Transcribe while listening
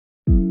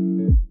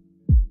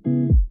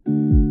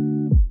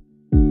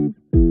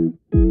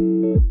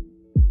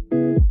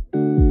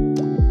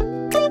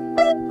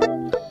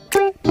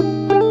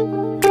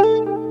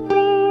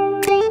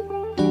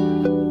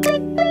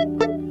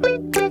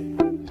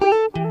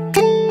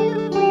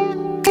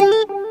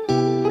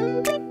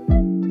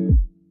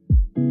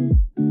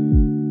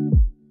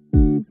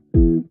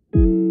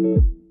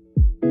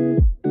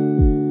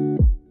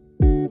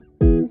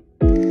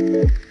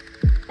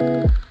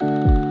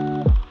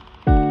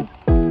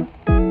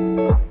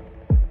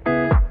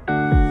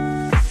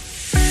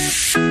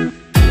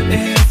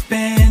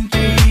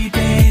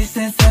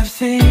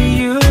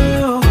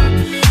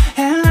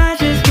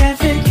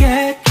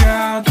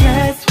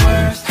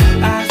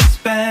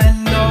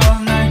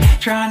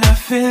trying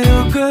to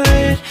feel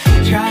good,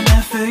 trying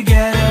to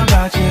forget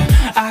about you.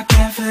 I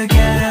can't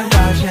forget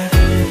about you.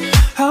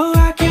 Oh,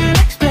 I can't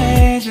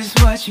explain just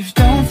what you've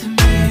done to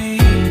me.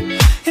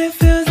 It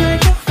feels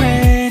like the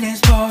rain is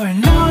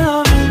pouring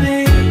all over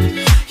me.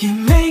 You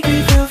make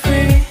me feel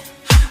free.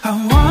 I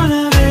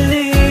wanna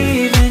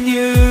believe in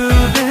you,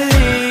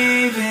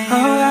 believe in you.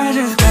 Oh, I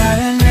just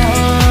gotta know,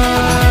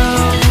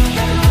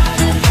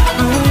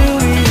 will you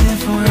be there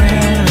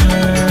forever?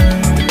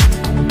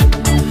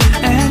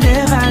 And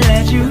if I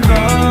let you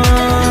go,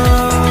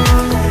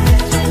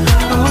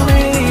 oh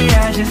baby,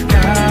 I just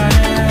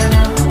gotta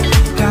know,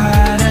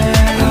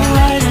 oh,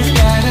 I just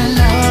gotta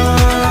know,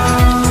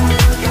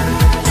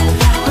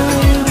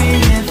 will you be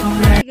there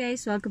forever? Hey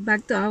guys, welcome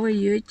back to our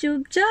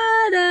YouTube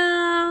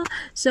channel.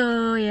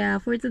 So yeah,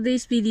 for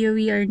today's video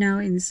we are now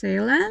in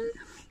Zoelen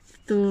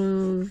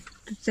to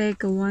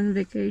take a one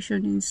day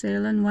vacation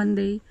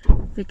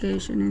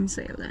in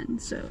Zoelen.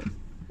 So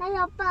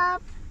Hello,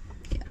 Pop.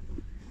 yeah.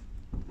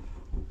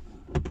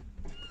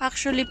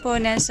 Actually po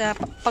nasa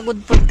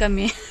Pagudpud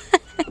kami.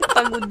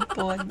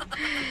 Pagudpud.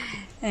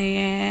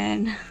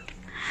 Ayan.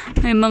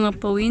 May mga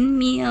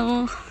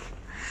pa-windmill,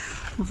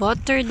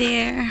 water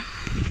there.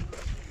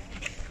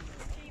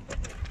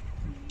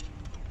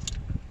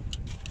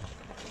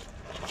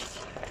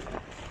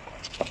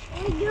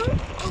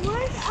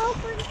 Where's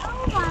open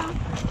over?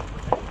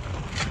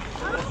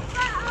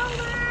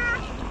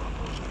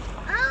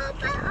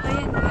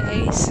 Ayan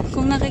guys,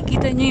 kung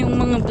nakikita nyo yung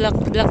mga black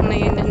na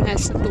yun na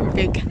nasa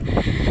tubig,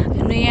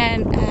 ano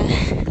yan,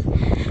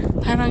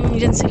 parang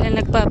dyan sila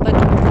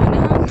nagpapaluto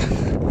ng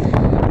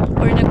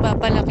or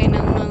nagpapalaki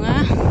ng mga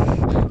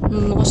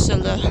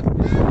mussel,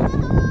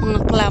 mga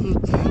clam,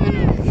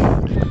 ano,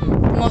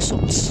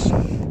 mussels.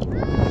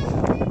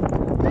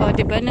 O,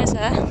 diba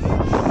nasa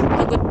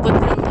Pagudpud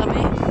lang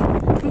kami.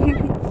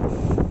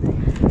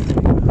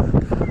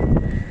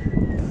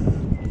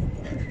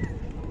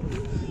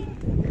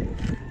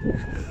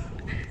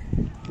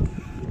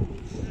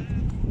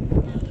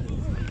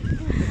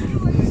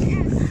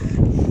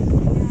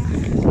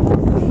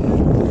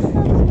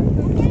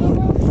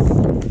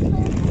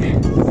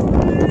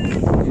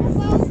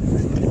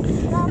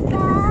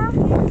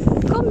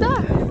 Come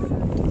there.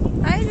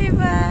 Hi,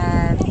 diba?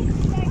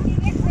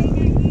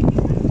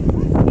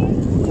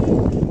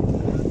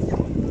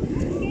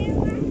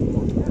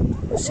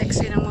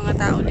 Sexy ng mga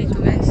tao dito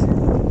guys.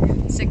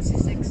 Sexy.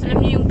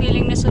 Alam niyo yung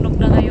feeling na sunog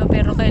na kayo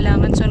pero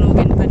kailangan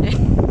sunugin pa din.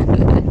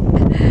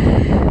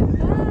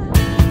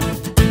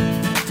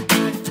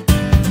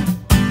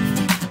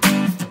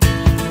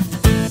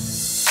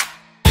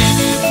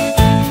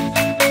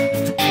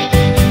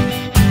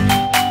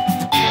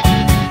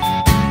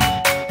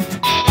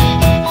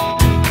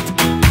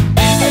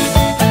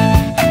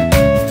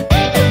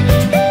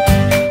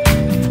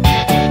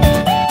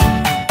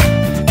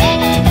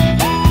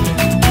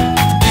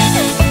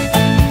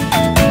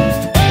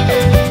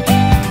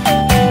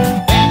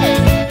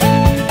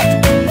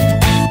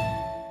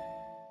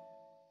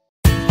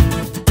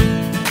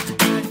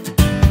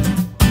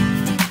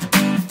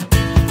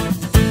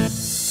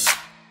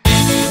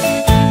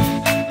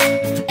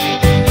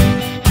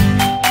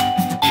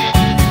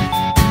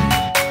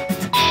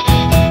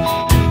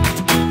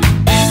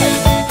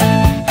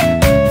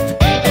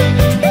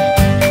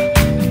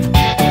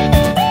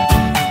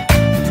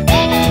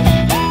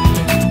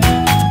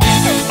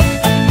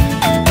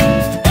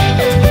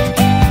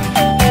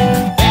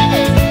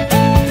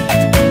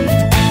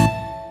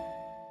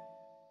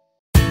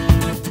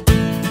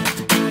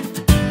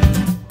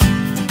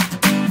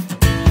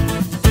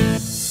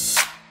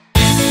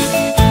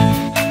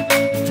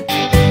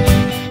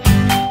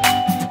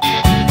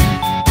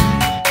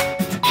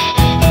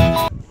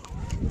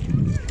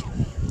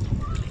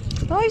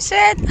 Hoy,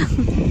 set!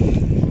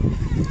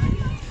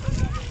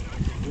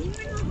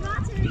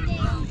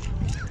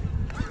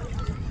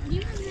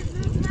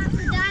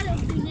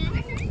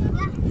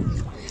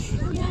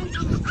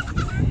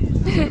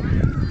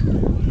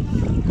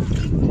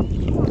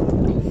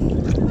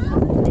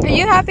 Are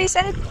you happy,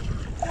 Seth?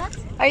 What?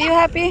 Are you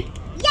happy?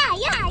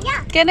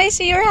 Yeah. Can I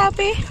see you're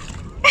happy?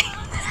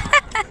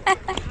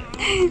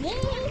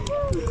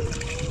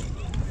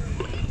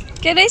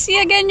 Can I see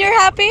again you're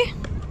happy?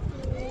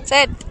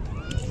 Seth,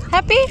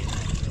 happy?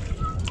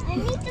 I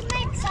need to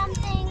make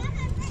something.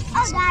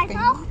 Oh,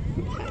 Dakal.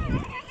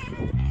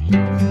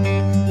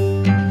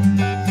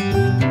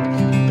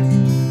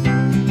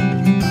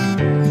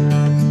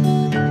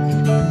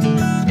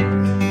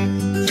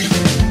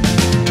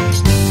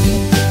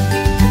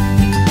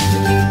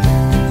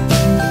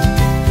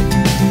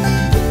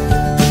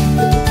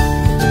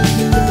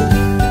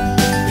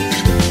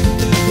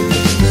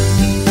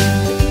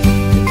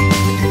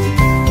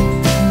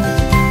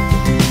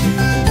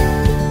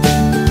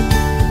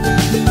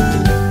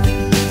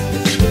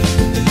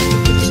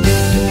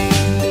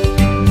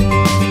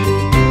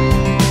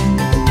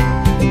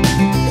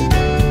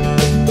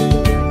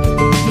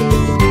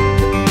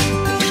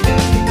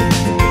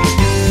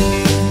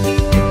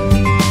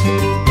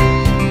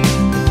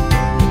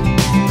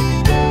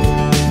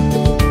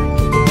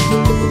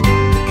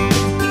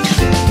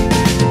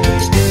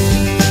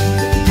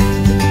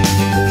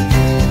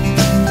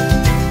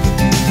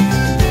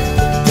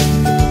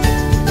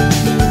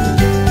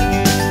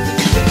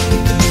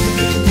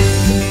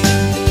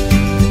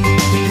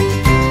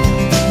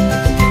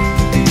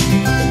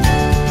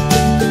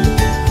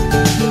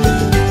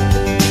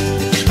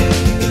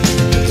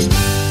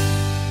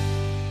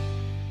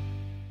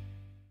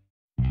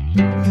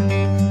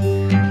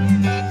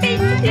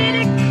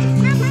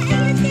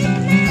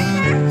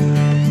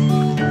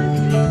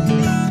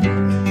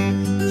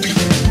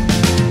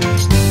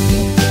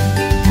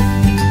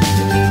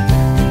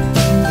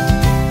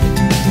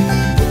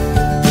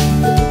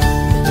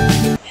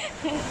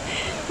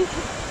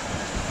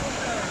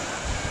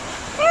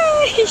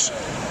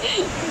 Kom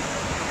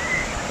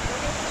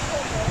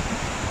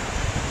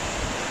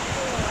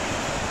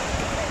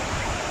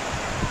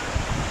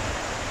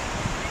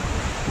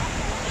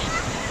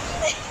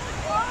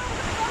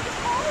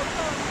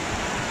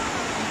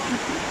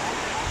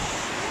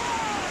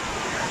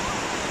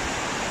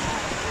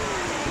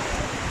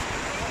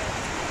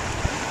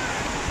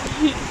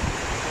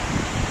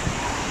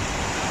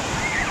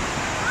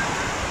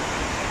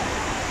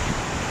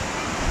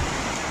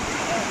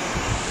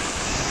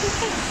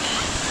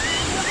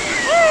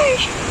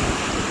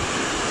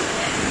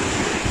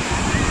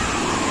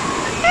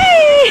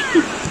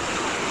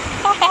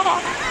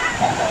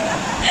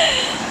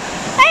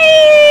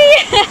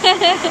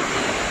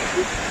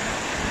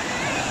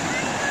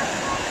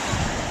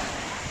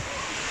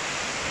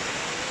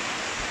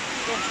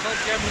schat,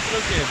 jij moet er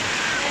ook in.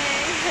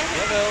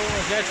 Jawel,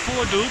 als jij het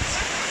voordoet,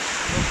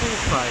 dan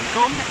volgt mij.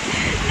 Kom.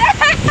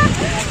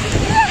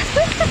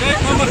 Nee,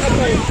 mama gaat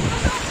mee.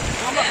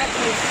 Mama gaat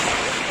mee.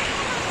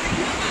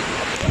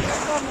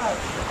 Kom nou.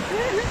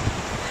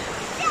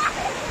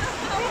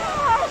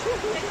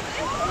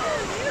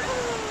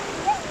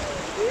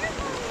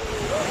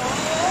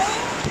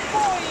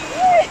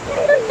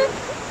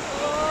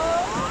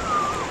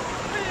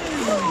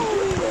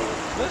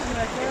 Dat is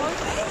lekker.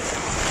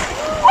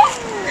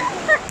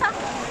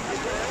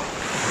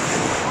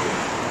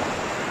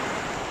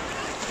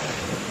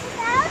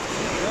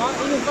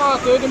 Ja, in het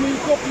water, dan moet je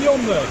kopje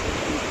onder.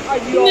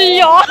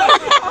 Ja.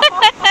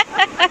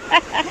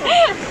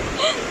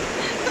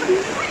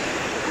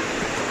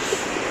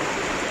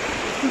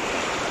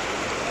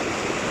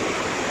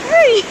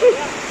 Hey.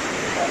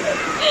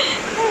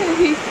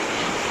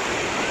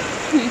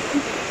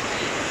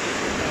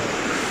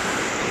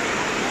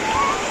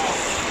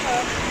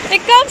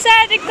 Ik kom,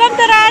 Zed, ik kom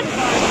eraan.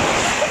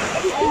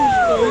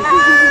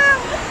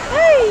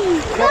 Hey.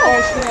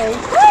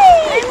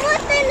 Hij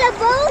moet in de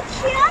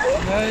bootje.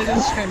 Nee, dat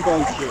is geen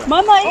bootje.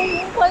 Mama,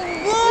 ik kan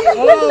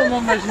Oh,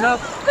 mama is nat.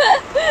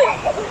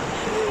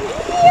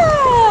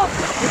 Ja.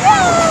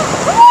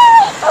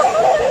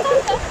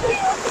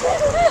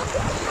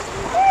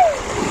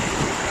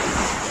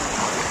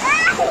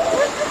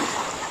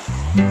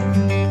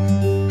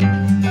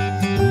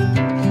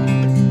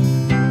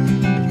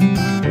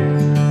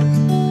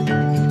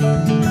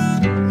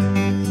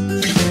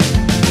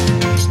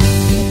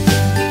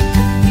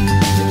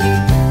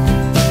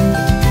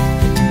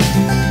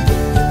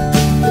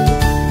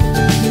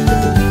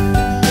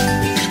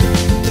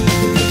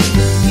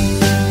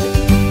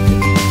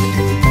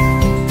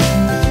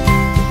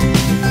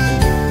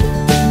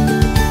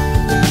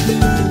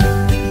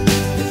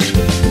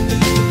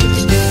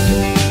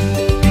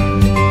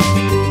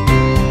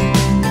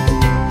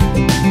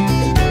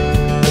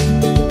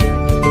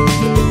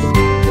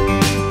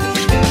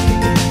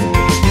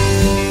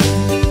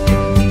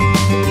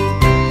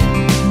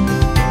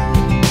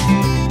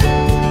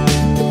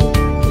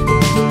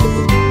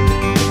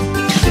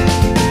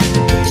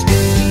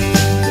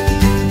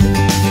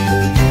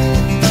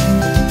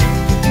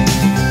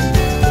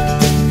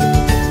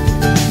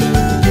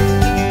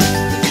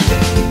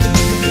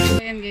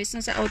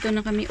 Nasa auto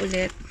na kami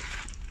ulit.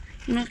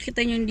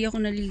 Nakikita nyo hindi ako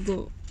naligo.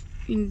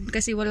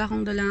 Kasi wala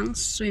akong dalang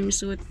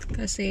swimsuit.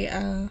 Kasi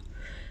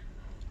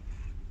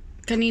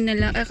kanina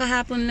lang,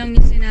 kahapon lang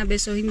yung sinabi.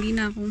 So hindi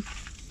na ako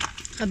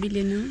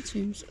kabili ng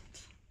swimsuit.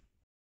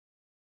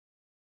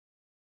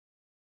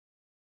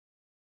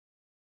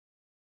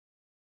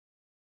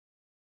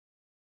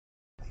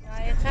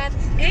 Ik ga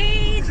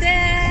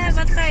eten.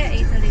 Wat ga je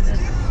eten, lieve?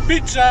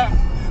 Pizza!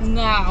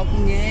 Nou,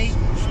 nee.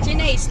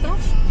 Chinees toch?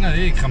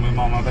 Nee, ik ga met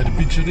mama bij de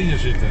pizzeria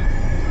zitten.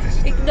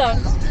 Ik dan.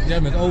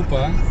 Jij met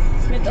opa.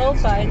 Met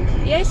opa.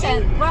 Jij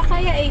Sen, waar ga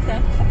je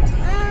eten?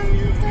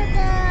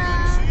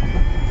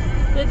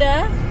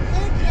 Tada?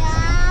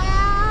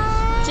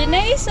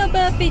 Chinees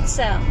of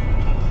pizza?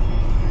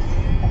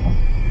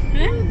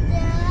 Huh?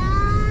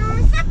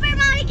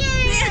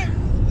 Supermarket!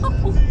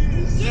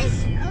 Yes,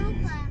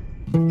 opa.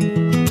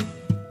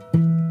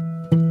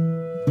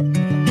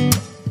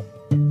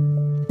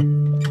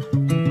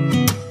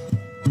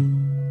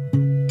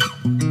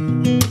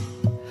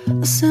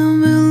 I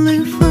sound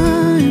really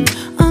fine.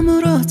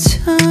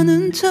 아무렇지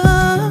않은 척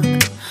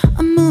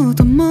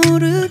아무도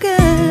모르게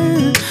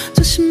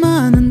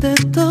조심하는데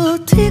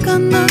또 티가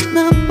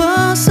나나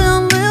봐.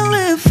 Sound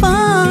really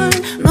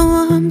fine.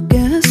 너와 함께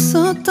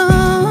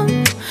했었던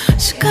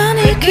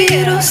시간이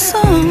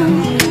길었어.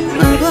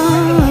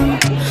 나봐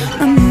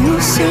난 네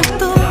옷을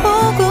또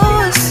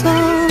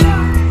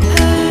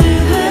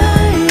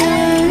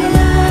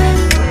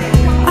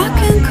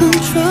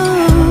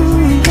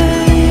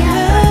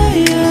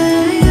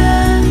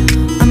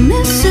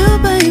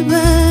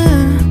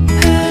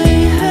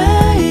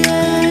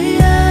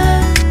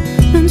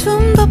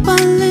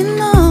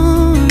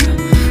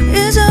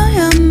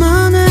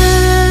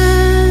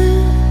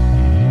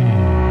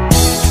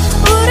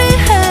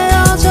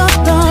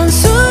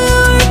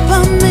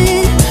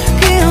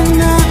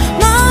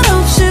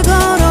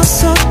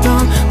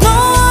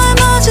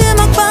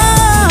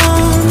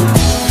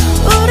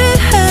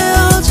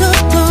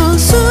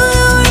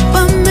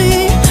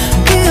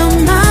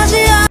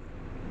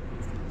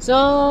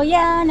So,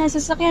 yeah,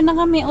 nasa sasakyan na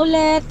kami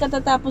ulit.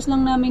 Katatapos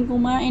lang namin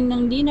kumain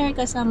ng dinner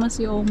kasama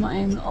si Oma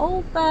and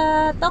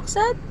Opa.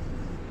 Toksat?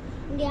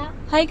 Yeah.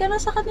 Hi ka na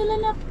sa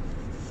kanila na.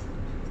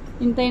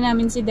 Hintay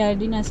namin si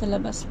Daddy, nasa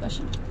labas pa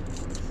siya.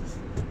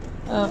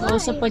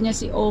 Kausap pa niya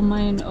si Oma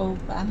and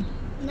Opa.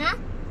 Na?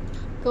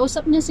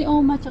 Kausap niya si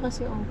Oma tsaka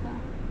si Opa.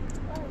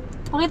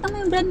 Pakita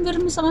mo yung brand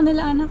mo sa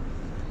kanila, anak.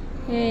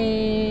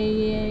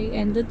 Hey,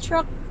 and the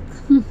truck.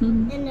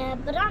 And the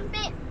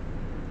trumpet.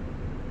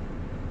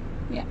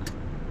 Yeah.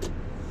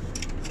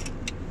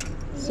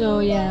 So,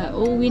 yeah.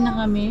 Uuwi na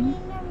kami.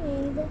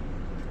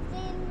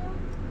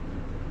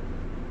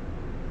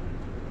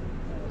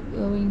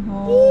 Going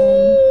home.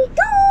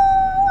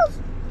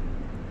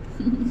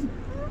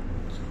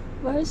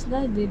 Where's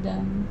Daddy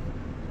Dan?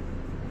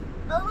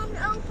 Oh, and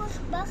Opa's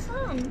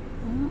basan.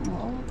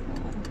 Oo.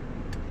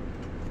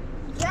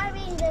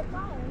 Driving the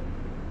car.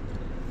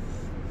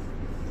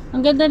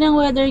 Ang ganda ng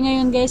weather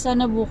ngayon, guys.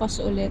 Sana bukas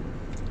ulit.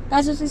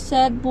 Kaso si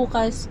Sed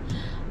bukas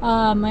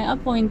may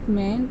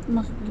appointment.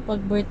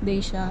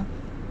 Makikipag-birthday siya.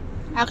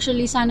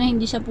 Actually, sana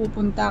hindi siya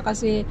pupunta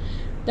kasi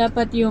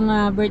dapat yung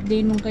birthday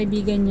nung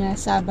kaibigan niya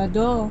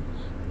Sabado.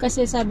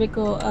 Kasi sabi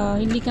ko,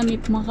 hindi kami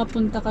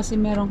makapunta kasi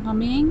meron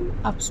kaming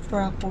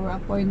abstract or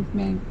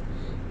appointment.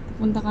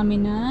 Pupunta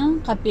kami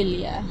ng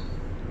Kapilya.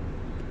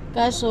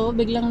 Kaso,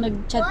 biglang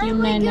nag-chat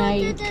yung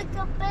nanay. Why we go to the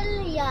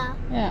Capella?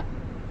 Yeah.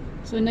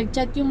 So,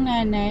 nag-chat yung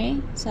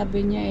nanay.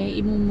 Sabi niya,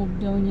 imumove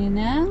daw niya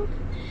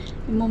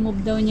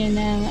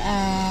ng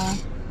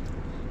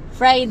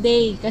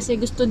Friday. Kasi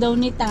gusto daw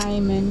ni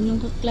Timon, yung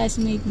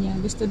classmate niya,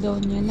 gusto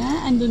daw niya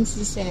na andun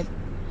si Seth.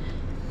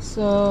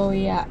 So,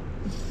 yeah.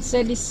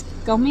 Seth is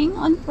coming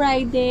on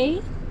Friday.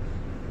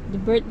 The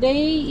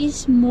birthday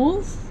is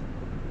moved.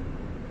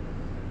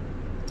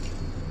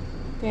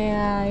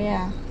 Kaya,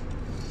 yeah.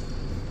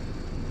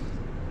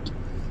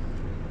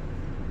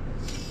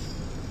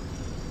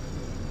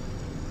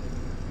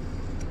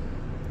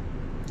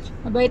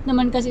 Mabait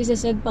naman kasi si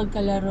Seth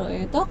pagkalaro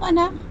eh. Talk,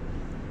 anak.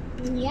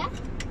 Yeah.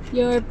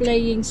 You're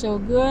playing so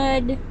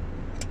good.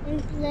 I'm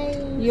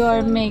playing.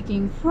 You're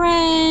making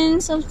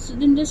friends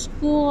in the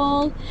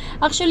school.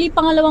 Actually,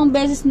 pangalawang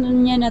beses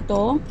niya na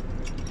to.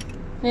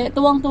 Kaya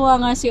tuwang-tuwa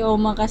nga si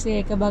Oma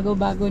kasi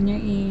kabago-bago niya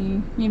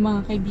may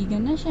mga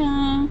kaibigan na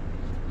siya.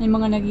 May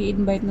mga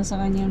nag-i-invite na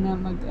sa kanya na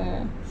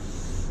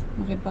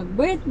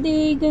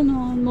makipag-birthday,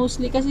 gano'n.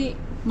 Mostly kasi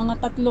mga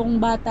 3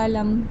 bata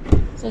lang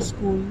sa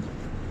school.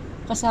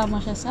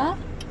 Kasama siya sa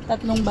 3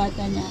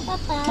 bata niya.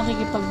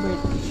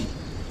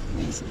 Makikipag-birthday.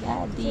 May si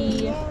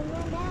Daddy.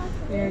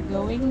 We're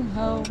going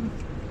home.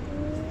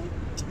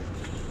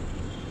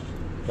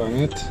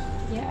 Pangit.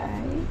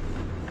 Yeah.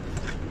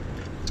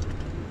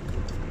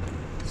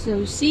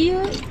 So, see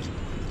you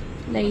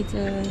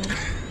later.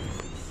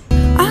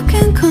 I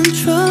can't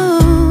control